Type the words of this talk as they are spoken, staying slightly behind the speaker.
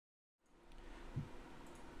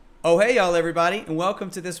Oh, hey, y'all, everybody, and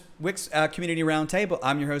welcome to this Wix Community Roundtable.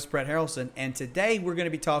 I'm your host, Brett Harrelson, and today we're going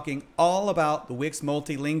to be talking all about the Wix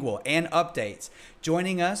Multilingual and updates.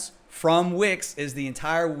 Joining us from Wix is the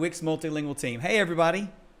entire Wix Multilingual team. Hey, everybody.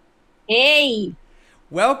 Hey,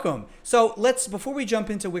 Welcome. So before we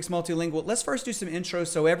jump into Wix Multilingual, let's first do some intros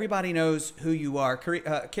so everybody knows who you are.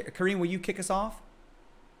 Karine, will you kick us off?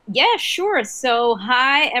 yeah, sure. So,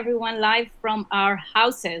 hi everyone, live from our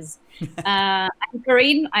houses. I'm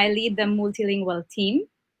Corinne. I lead the multilingual team.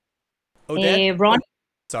 Odette? Oh, Ronnie,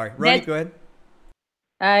 sorry. Ronnie, that go ahead.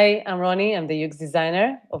 Hi, I'm Ronnie. I'm the UX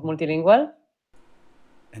designer of Multilingual.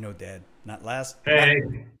 And Odette, not last. Hey,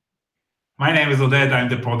 my name is Oded. I'm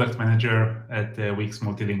the product manager at Wix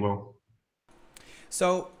Multilingual.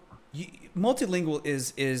 So, multilingual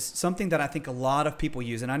is something that I think a lot of people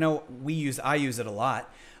use, and I know I use it a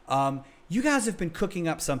lot. You guys have been cooking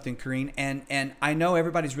up something, Karine, and I know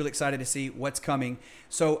everybody's really excited to see what's coming.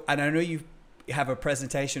 So, and I know you have a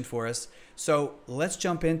presentation for us. So let's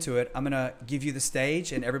jump into it. I'm gonna give you the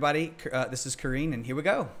stage, and everybody, this is Karine, and here we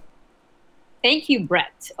go. Thank you,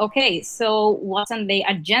 Brett. Okay, so what's on the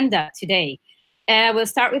agenda today? We'll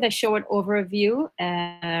start with a short overview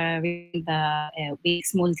with the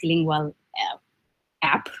Wix Multilingual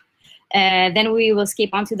app. Then we will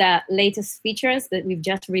skip on to the latest features that we've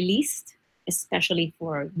just released, especially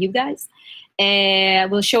for you guys.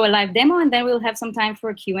 We'll show a live demo, and then we'll have some time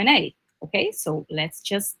for Q&A. Okay, so let's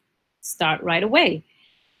just start right away.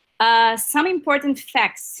 Some important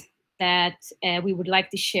facts that we would like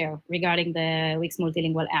to share regarding the Wix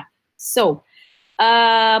Multilingual app. So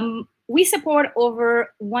we support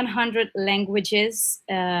over 100 languages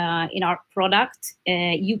in our product.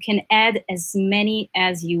 You can add as many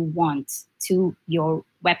as you want to your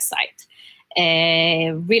website.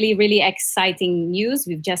 Really, really exciting news.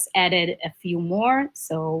 We've just added a few more,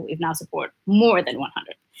 so we've now support more than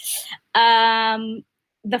 100.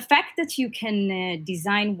 The fact that you can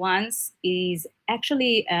design once is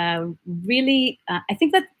actually really, I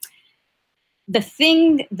think that the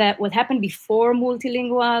thing that would happen before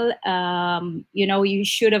multilingual, you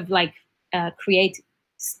should have create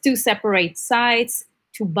two separate sites,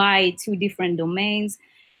 to buy two different domains,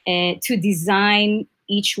 to design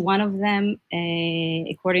each one of them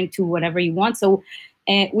according to whatever you want. So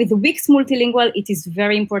with Wix Multilingual, it is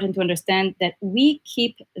very important to understand that we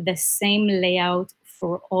keep the same layout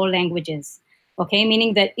for all languages, okay?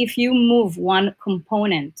 Meaning that if you move one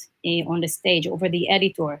component on the stage over the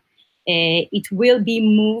editor, it will be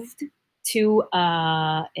moved to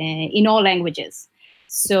in all languages.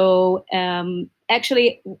 So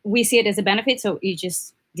actually, we see it as a benefit, so you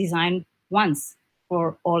just design once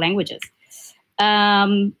for all languages.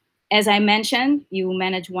 As I mentioned, you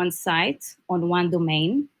manage one site on one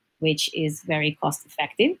domain, which is very cost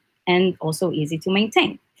effective and also easy to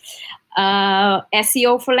maintain.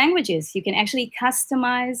 SEO for languages. You can actually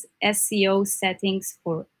customize SEO settings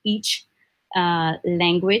for each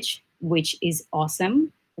language, which is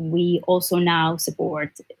awesome. We also now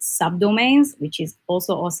support subdomains, which is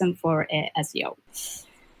also awesome for SEO.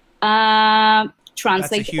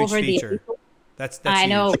 Translate That's a huge over feature. the. That's I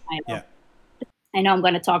know. huge. I know. Yeah. I know I'm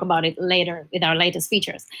going to talk about it later with our latest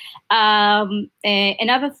features.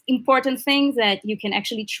 Another important thing that you can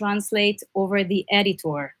actually translate over the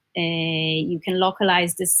editor. You can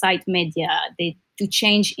localize the site media to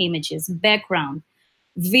change images, background,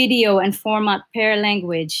 video, and format per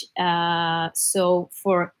language. So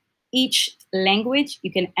for each language,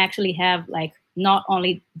 you can actually have not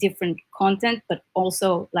only different content, but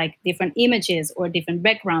also different images or different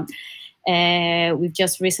background. We've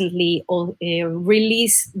just recently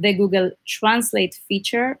released the Google Translate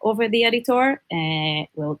feature over the editor.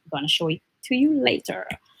 We're going to show it to you later.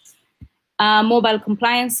 Mobile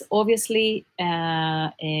compliance, obviously,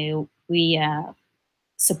 we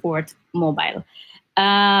support mobile.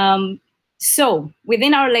 So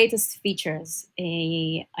within our latest features,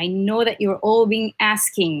 I know that you're all being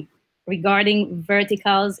asking regarding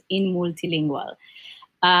verticals in multilingual.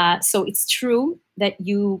 So it's true that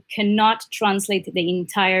you cannot translate the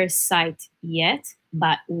entire site yet,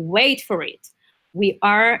 but wait for it. We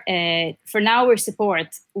are, for now, we support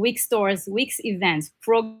Wix Stores, Wix Events,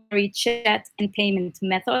 Pro Gallery, Chat, and payment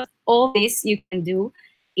methods. All this you can do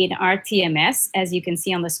in our TMS, as you can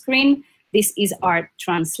see on the screen. This is our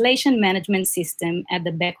translation management system at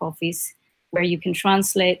the back office, where you can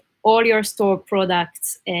translate all your store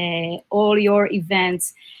products, all your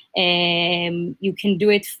events. You can do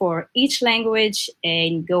it for each language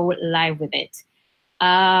and go live with it.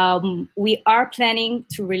 We are planning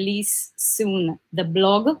to release soon the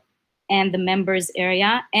blog and the members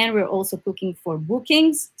area, and we're also looking for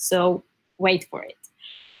bookings, so wait for it.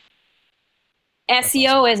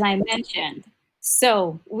 SEO, as I mentioned.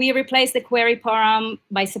 So we replaced the query param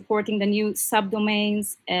by supporting the new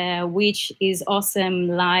subdomains, which is awesome,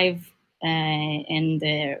 live and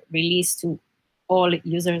released to all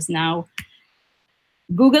users now.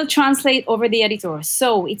 Google Translate over the editor.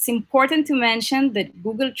 So it's important to mention that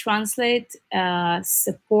Google Translate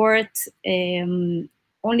support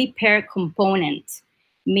only per component,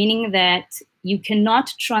 meaning that you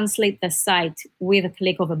cannot translate the site with a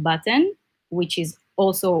click of a button, which is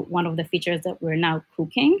also one of the features that we're now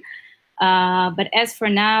cooking. But as for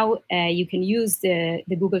now, you can use the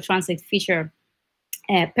Google Translate feature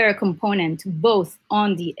per component, both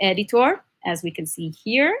on the editor, as we can see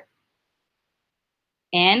here,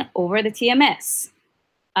 and over the TMS.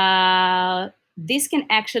 This can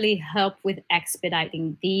actually help with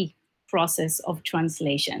expediting the process of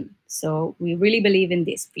translation. So we really believe in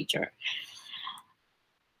this feature.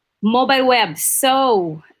 Mobile web.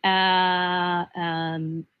 So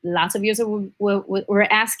lots of users were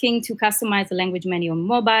asking to customize the language menu on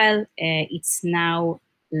mobile. It's now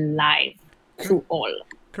live to all.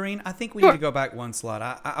 Karine, I think we need to go back one slide.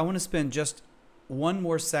 I want to spend just one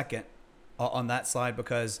more second on that slide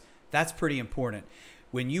because that's pretty important.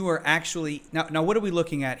 When you are actually, now what are we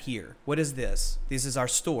looking at here? What is this? This is our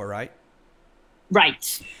store, right?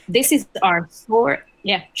 Right. This is our store.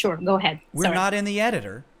 Yeah, sure. Go ahead. We're not in the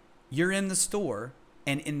editor. You're in the store.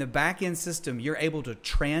 And in the back-end system, you're able to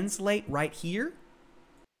translate right here?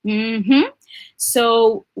 Mm-hmm.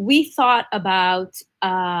 So we thought about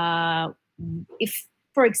if,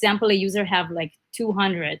 for example, a user have like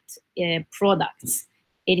 200 products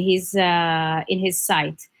in his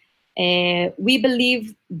site. We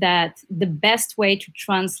believe that the best way to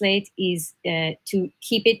translate is to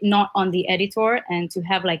keep it not on the editor and to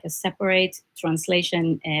have like a separate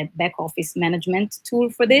translation back office management tool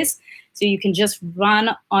for this. So you can just run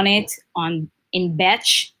on it in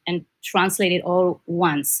batch and translate it all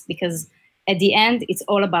once, because at the end, it's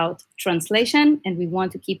all about translation and we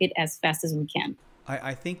want to keep it as fast as we can.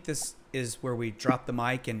 I think this is where we drop the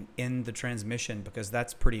mic and end the transmission because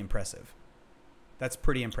that's pretty impressive. That's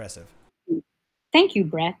pretty impressive. Thank you,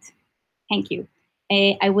 Brett. Thank you.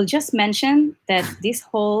 I will just mention that this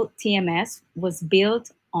whole TMS was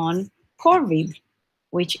built on Corvid,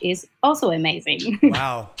 which is also amazing.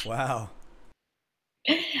 Wow, wow.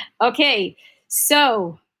 Okay,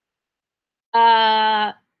 so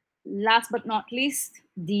last but not least,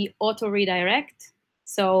 the auto redirect.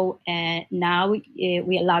 So now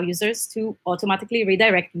we allow users to automatically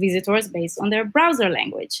redirect visitors based on their browser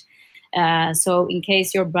language. So in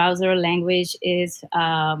case your browser language is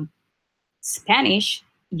Spanish,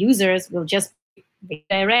 users will just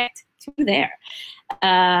redirect to there,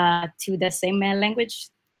 to the same language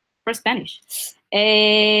for Spanish.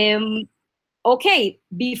 Okay,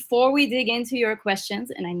 before we dig into your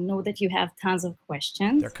questions, and I know that you have tons of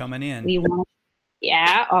questions. They're coming in. We want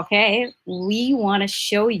to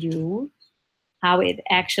show you how it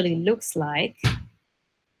actually looks like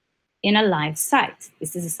in a live site.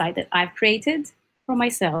 This is a site that I've created for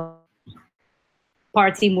myself.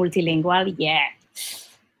 Party Multilingual, yeah.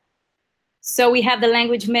 So we have the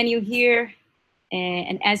language menu here.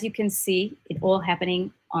 And as you can see, it all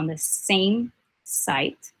happening on the same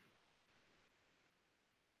site.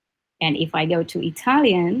 And if I go to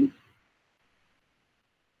Italian,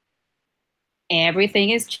 everything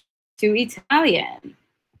is to Italian.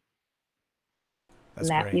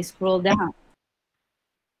 Let me scroll down.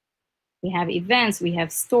 We have events, we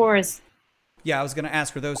have stores. Yeah, I was going to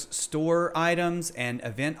ask, are those store items and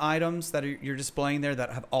event items that you're displaying there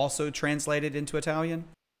that have also translated into Italian?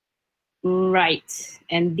 Right.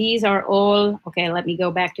 And these are all, okay, let me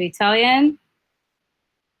go back to Italian.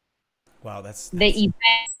 Wow, that's the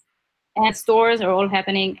events and stores are all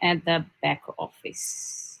happening at the back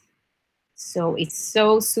office. So it's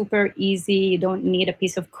so super easy. You don't need a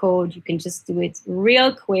piece of code. You can just do it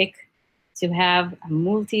real quick to have a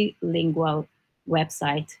multilingual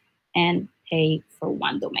website and pay for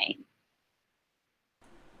one domain.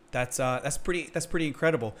 That's pretty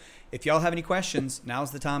incredible. If y'all have any questions,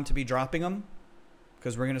 now's the time to be dropping them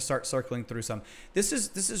because we're going to start circling through some. This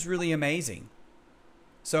is really amazing.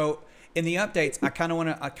 So in the updates, I kind of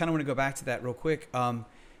want to go back to that real quick.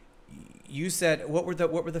 You said what were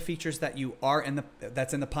the features that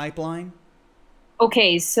that's in the pipeline?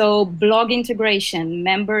 Okay, so blog integration,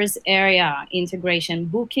 members area integration,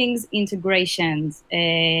 bookings integrations,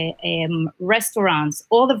 restaurants,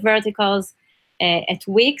 all the verticals at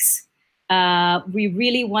Wix. We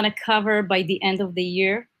really want to cover by the end of the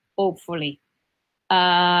year, hopefully.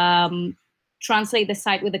 Translate the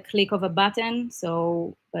site with a click of a button.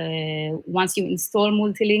 So once you install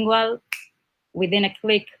Multilingual, within a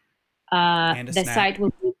click, the site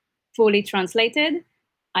will be fully translated.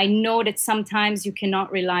 I know that sometimes you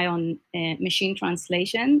cannot rely on machine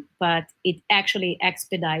translation, but it actually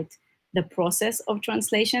expedites the process of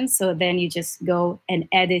translation. So then you just go and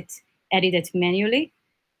edit it manually.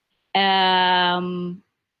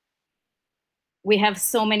 We have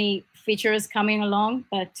so many features coming along,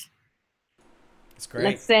 but it's great.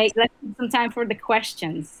 Let's take some time for the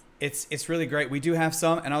questions. It's really great. We do have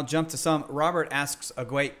some, and I'll jump to some. Robert asks a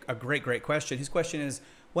great question. His question is,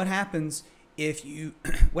 what happens if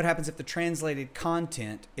the translated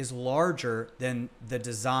content is larger than the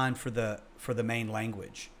design for the main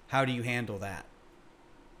language? How do you handle that?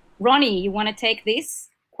 Ronnie, you want to take this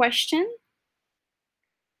question?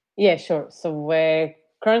 Yeah, sure. So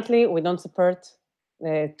currently we don't support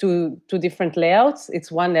two different layouts.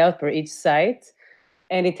 It's one layout per each site.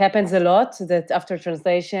 And it happens a lot that after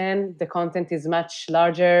translation, the content is much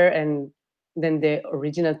larger than the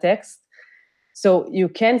original text. So you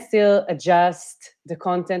can still adjust the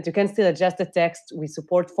content. You can still adjust the text. We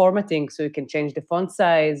support formatting, so you can change the font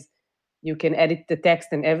size. You can edit the text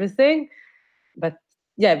and everything. But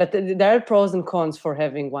there are pros and cons for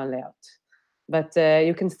having one layout. But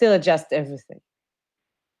you can still adjust everything.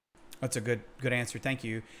 That's a good answer. Thank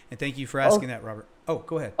you. And thank you for asking that, Robert. Oh,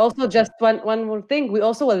 go ahead. Also, just one more thing. We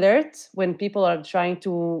also alert when people are trying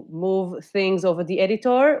to move things over the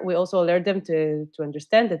editor. We also alert them to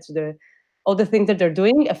understand that all the things that they're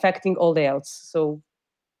doing affecting all layouts. So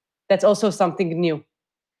that's also something new.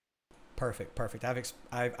 Perfect.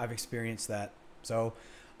 I've experienced that. So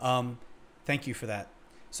thank you for that.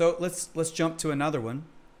 So let's jump to another one.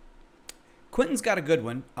 Quentin's got a good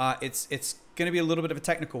one. It's going to be a little bit of a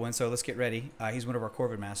technical one, so let's get ready. He's one of our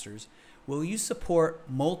Corvid masters. Will you support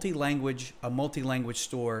a multi-language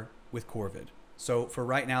store with Corvid? So for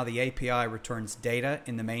right now, the API returns data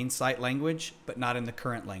in the main site language, but not in the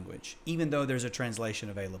current language, even though there's a translation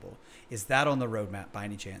available. Is that on the roadmap by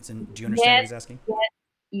any chance? And do you understand what he's asking?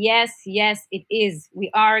 Yes, it is.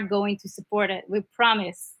 We are going to support it. We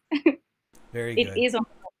promise. Very good. It is on.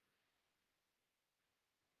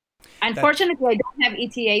 Unfortunately, I don't have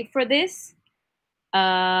ETA for this.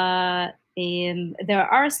 And there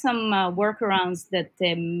are some workarounds that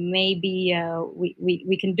maybe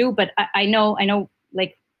we can do, but I know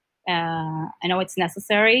it's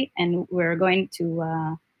necessary, and we're going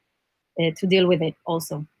to deal with it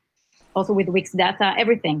also with Wix data,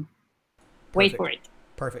 everything. Perfect. Wait for it.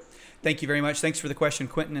 Perfect. Thank you very much. Thanks for the question,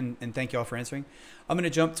 Quentin, and thank you all for answering. I'm going to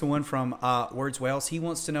jump to one from Words Wales. He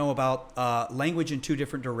wants to know about language in two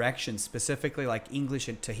different directions, specifically like English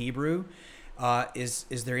to Hebrew.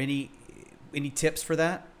 Is there any tips for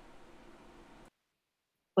that?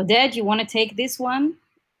 Oded, you want to take this one?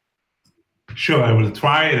 Sure, I will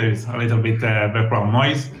try. There's a little bit background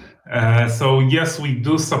noise. So yes, we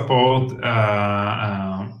do support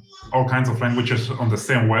all kinds of languages on the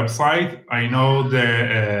same website. I know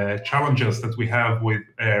the challenges that we have with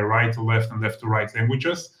right to left and left to right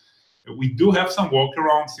languages. We do have some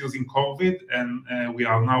workarounds using COVID, and we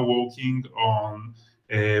are now working on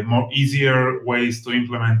more easier ways to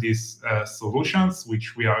implement these solutions,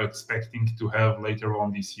 which we are expecting to have later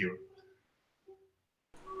on this year.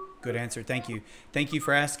 Good answer. Thank you. Thank you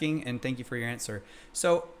for asking, and thank you for your answer.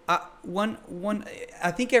 So I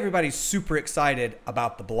think everybody's super excited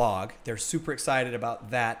about the blog. They're super excited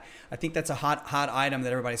about that. I think that's a hot item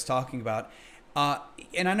that everybody's talking about.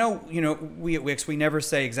 And I know, we at Wix, we never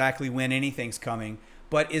say exactly when anything's coming,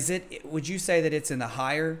 but would you say that it's in the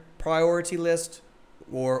higher priority list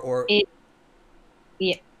or?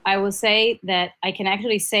 Yeah, I will say that I can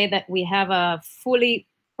actually say that we have a fully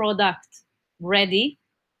product ready.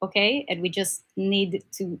 Okay, and we just need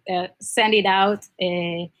to send it out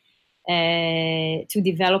to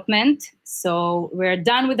development. So we're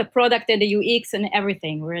done with the product and the UX and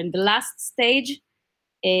everything. We're in the last stage.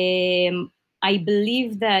 I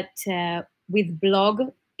believe that with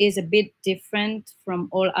blog is a bit different from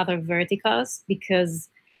all other verticals because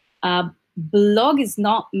blog is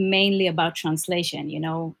not mainly about translation.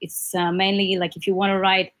 It's mainly like if you want to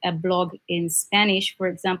write a blog in Spanish, for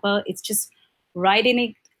example, it's just writing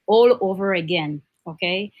it all over again,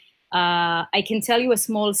 okay? I can tell you a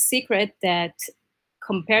small secret that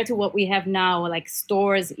compared to what we have now, like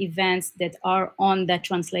stores, events that are on the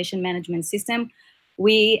translation management system,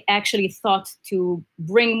 we actually thought to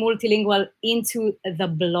bring multilingual into the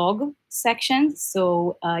blog section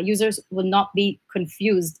so users will not be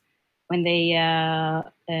confused when they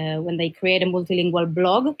create a multilingual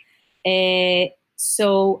blog.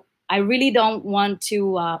 So I really don't want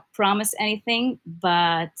to promise anything,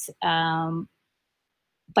 but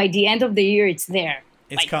by the end of the year, it's there.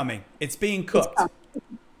 It's coming. It's being cooked.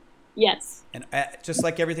 Yes. And just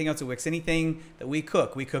like everything else at Wix, anything that we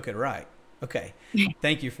cook it right. Okay.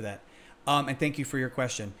 Thank you for that. And thank you for your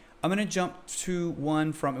question. I'm going to jump to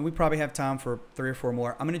one from, and we probably have time for 3 or 4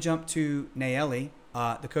 more. I'm going to jump to Nayeli,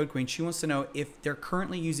 the Code Queen. She wants to know if they're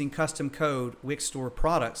currently using custom code Wix Store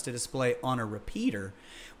products to display on a repeater.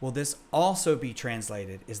 Will this also be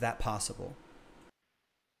translated? Is that possible?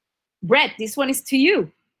 Brett, this one is to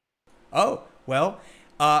you. Oh, well,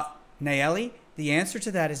 Nayeli, the answer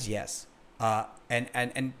to that is yes.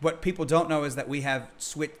 And what people don't know is that we have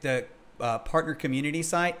switched the partner community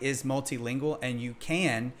site is multilingual, and you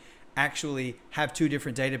can actually have 2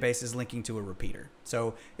 different databases linking to a repeater.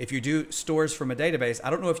 So if you do stores from a database, I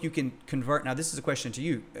don't know if you can convert. Now, this is a question to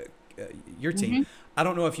you, your team. I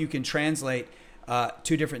don't know if you can translate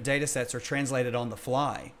 2 different data sets or translate it on the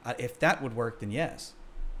fly. If that would work, then yes.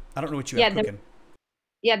 I don't know what you have cooking.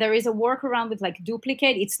 Yeah, there is a workaround with like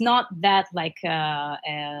duplicate. It's not that like,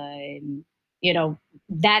 you know,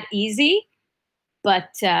 that easy, but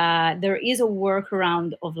there is a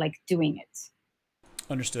workaround of like doing it.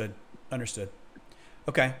 Understood. Understood.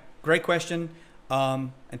 Okay. Great question.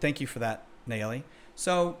 And thank you for that, Nayeli.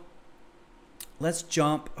 So let's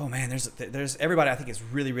jump. Oh man, there's everybody I think is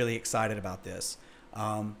really, really excited about this.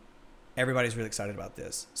 Everybody's really excited about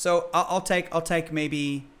this. So I'll take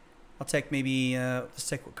maybe let's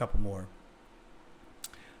take a couple more.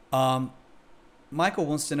 Michael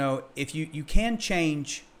wants to know if you can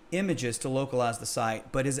change images to localize the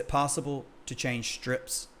site, but is it possible to change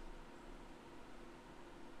strips?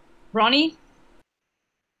 Ronnie?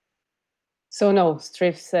 So no,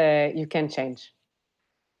 strips you can change.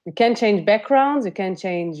 You can change backgrounds, you can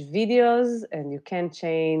change videos, and you can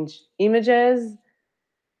change images,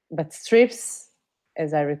 but strips,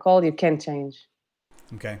 as I recall, you can change.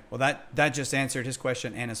 Okay, well that just answered his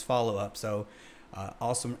question and his follow-up. So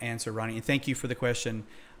awesome answer, Ronnie, and thank you for the question,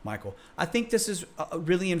 Michael. I think this is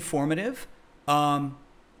really informative.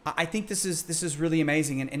 I think this is really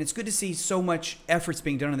amazing, and it's good to see so much efforts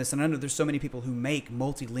being done on this. And I know there's so many people who make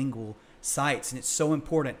multilingual sites, and it's so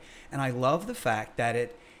important. And I love the fact that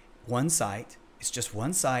it's just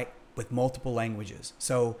one site with multiple languages.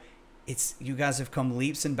 So you guys have come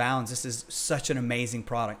leaps and bounds. This is such an amazing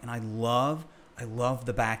product, and I love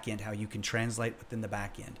the back end, how you can translate within the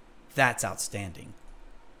back end. That's outstanding.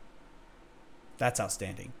 That's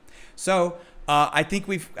outstanding. So I think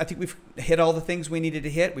we've hit all the things we needed to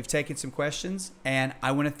hit. We've taken some questions, and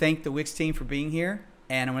I want to thank the Wix team for being here,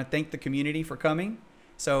 and I want to thank the community for coming.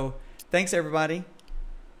 So thanks, everybody.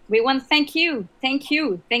 We want to thank you. Thank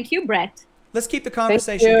you, Brett. Let's keep the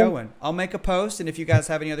conversation going. I'll make a post, and if you guys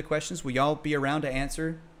have any other questions, will y'all be around to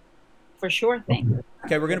answer? For sure thing.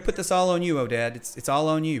 Okay, we're gonna put this all on you, Oded. It's all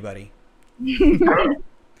on you, buddy.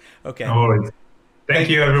 Okay. No worries. Thank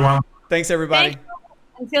you, everyone. Thanks, everybody. Thank you.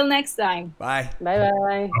 Until next time. Bye.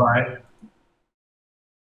 Bye-bye. Bye.